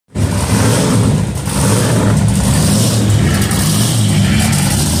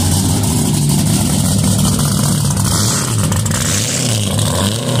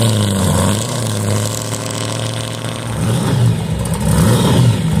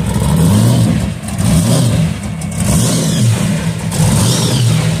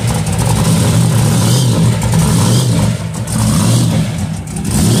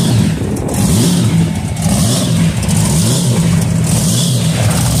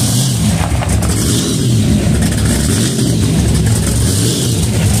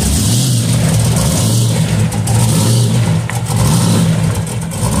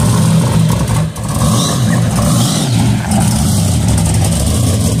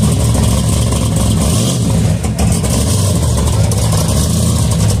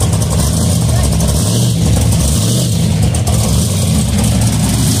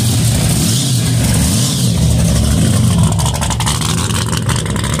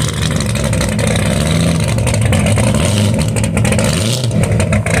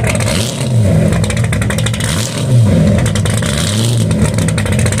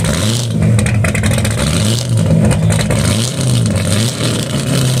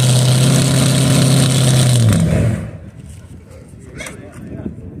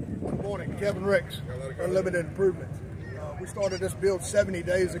unlimited improvements. We started this build 70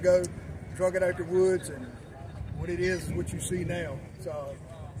 days ago, drug it out the woods, and what it is what you see now. It's a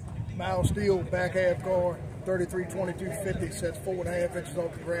mild steel back half car, 33 22 50, sets 4.5 inches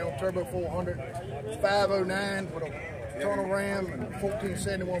off the ground, turbo 400, 509 with a tunnel ram and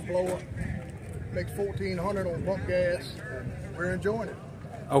 1471 blower. Makes 1400 on pump gas. We're enjoying it.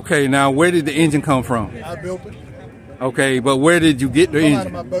 Okay, now where did the engine come from? I built it. Okay, but where did you get the engine? Out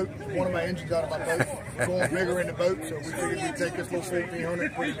of my boat. One of my engines out of my boat. Going bigger in the boat, so we figured we'd take this little 1400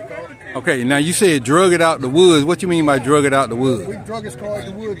 and put it in the car. Okay, now you said drug it out the woods. What you mean by drug it out the woods? We drug this car out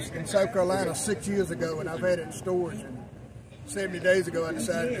the woods in South Carolina 6 years ago, and I've had it in storage. And 70 days ago, I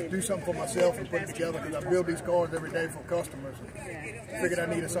decided to do something for myself and put it together because I build these cars every day for customers. And figured I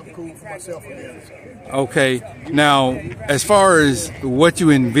needed something cool for myself again. So. Okay, now as far as what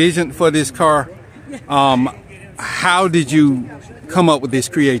you envisioned for this car, how did you come up with this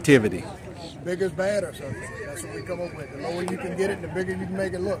creativity? Bigger's better, so that's what we come up with. The lower you can get it, the bigger you can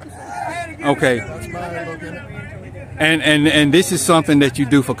make it look. So okay. That's my look in it. And this is something that you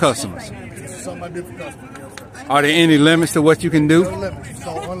do for customers? This is something I do for customers, yes, sir. Are there any limits to what you can do? No limits. It's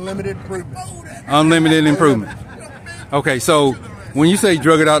called unlimited improvement. Unlimited improvement. Okay, so when you say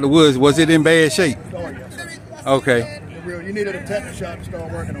drug it out the woods, was it in bad shape? Oh, yes, sir. Okay. You needed a technical shop to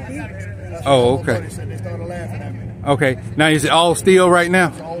start working on it. That's oh, what okay. Said. They started laughing at me. Okay. Now is it all steel right now?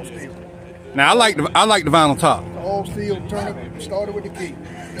 It's all steel. Now I like the vinyl top. It's all steel. Turn it. Started with the key.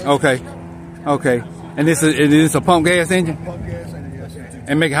 Okay. Okay. And this is a pump gas engine. Pump gas engine, yes, sir.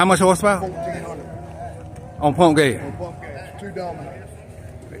 And make how much horsepower? 1400. On pump gas. On pump gas. 2 dominators.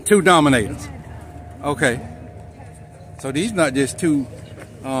 2 dominators. Okay. So these not just 2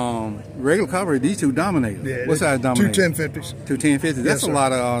 regular copper, these 2 dominators. Yeah, what size dominators? 2 1050s. 2 1050s. That's a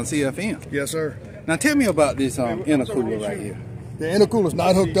lot of CFM. Yes, sir. Now tell me about this intercooler right here. The intercooler's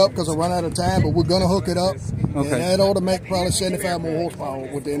not hooked up because I run out of time, but we're going to hook it up. Okay. And that ought to make probably 75 more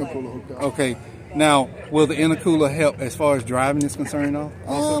horsepower with the intercooler hooked up. Okay. Now, will the intercooler help as far as driving is concerned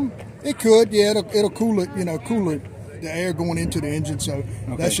also? It could, yeah. It'll cool it, cool it. The air going into the engine, so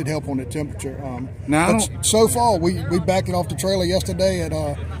that should help on the temperature. Now, so far, we backed it off the trailer yesterday at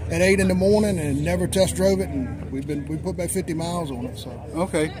 8 in the morning and never test drove it, and we put about 50 miles on it. So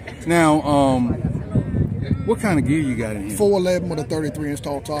okay. Now, what kind of gear you got in here? 411 with a 33-inch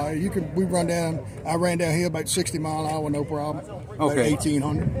tall tire. I ran down here about 60 mile an hour, no problem. Okay.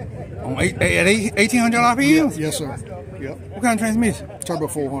 1800. At 1800 RPMs? Yes, sir. Yep. What kind of transmission? Turbo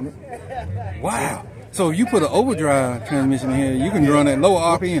 400. Wow. So if you put an overdrive transmission in here, you can run at lower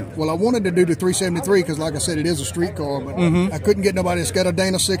RPM. Well, I wanted to do the 373 because, like I said, it is a street car, but I couldn't get nobody that's got a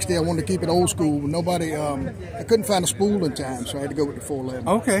Dana 60. I wanted to keep it old school. Nobody, I couldn't find a spool in time, so I had to go with the 411.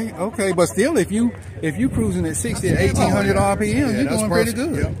 Okay, okay, but still, if you cruising at 60 at 1800 RPM, you're doing pretty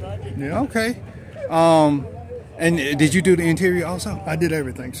good. Yeah. Okay. And did you do the interior also? I did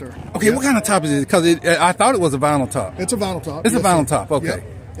everything, sir. Okay, what kind of top is it? Because I thought it was a vinyl top. It's a vinyl top. It's a vinyl top. Okay.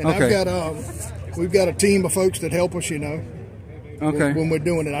 Yep. And we've got a team of folks that help us, Okay. When we're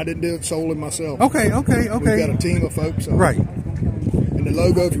doing it. I didn't do it solely myself. Okay. We've got a team of folks. Right. And the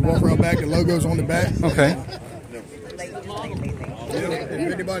logo, if you walk around back, the logo's on the back. Okay.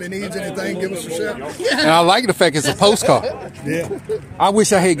 If anybody needs anything, give us a shout. And I like the fact it's a postcard. Yeah. I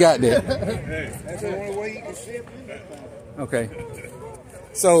wish I had got that. That's the only way you can ship. Okay.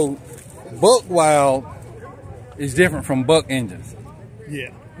 So, Buck Wild is different from Buck engines.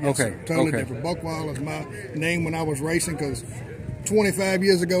 Yeah. Yes, okay. Sir. Totally different. Buck Wild is my name when I was racing because 25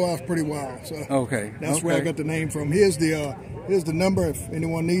 years ago I was pretty wild. So that's where I got the name from. Here's the number. If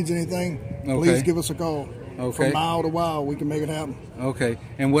anyone needs anything, please give us a call. From mild to wild, we can make it happen. Okay.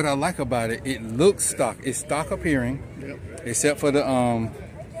 And what I like about it, it looks stock. It's stock appearing, except for the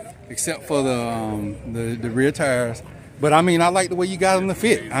rear tires. But I mean, I like the way you got them to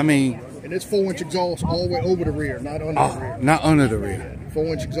fit. I mean, and it's 4-inch exhaust all the way over the rear, not under the rear. Not under the rear.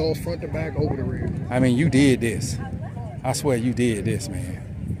 4-inch exhaust front to back over the rear. I mean, you did this. I swear you did this,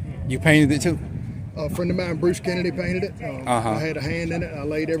 man. You painted it too? A friend of mine, Bruce Kennedy, painted it. I had a hand in it. I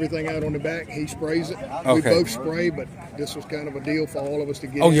laid everything out on the back. He sprays it. We both spray, but this was kind of a deal for all of us to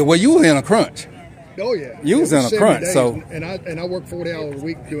get. Oh yeah, well you were in a crunch. Oh yeah, you was in a crunch. Days, so and I work 40 hours a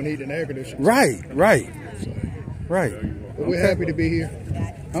week doing heat and air conditioning. Right. But we're happy to be here.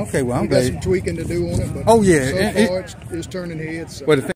 Okay, well I'm glad. We got some tweaking to do on it, but so far it's turning heads. So.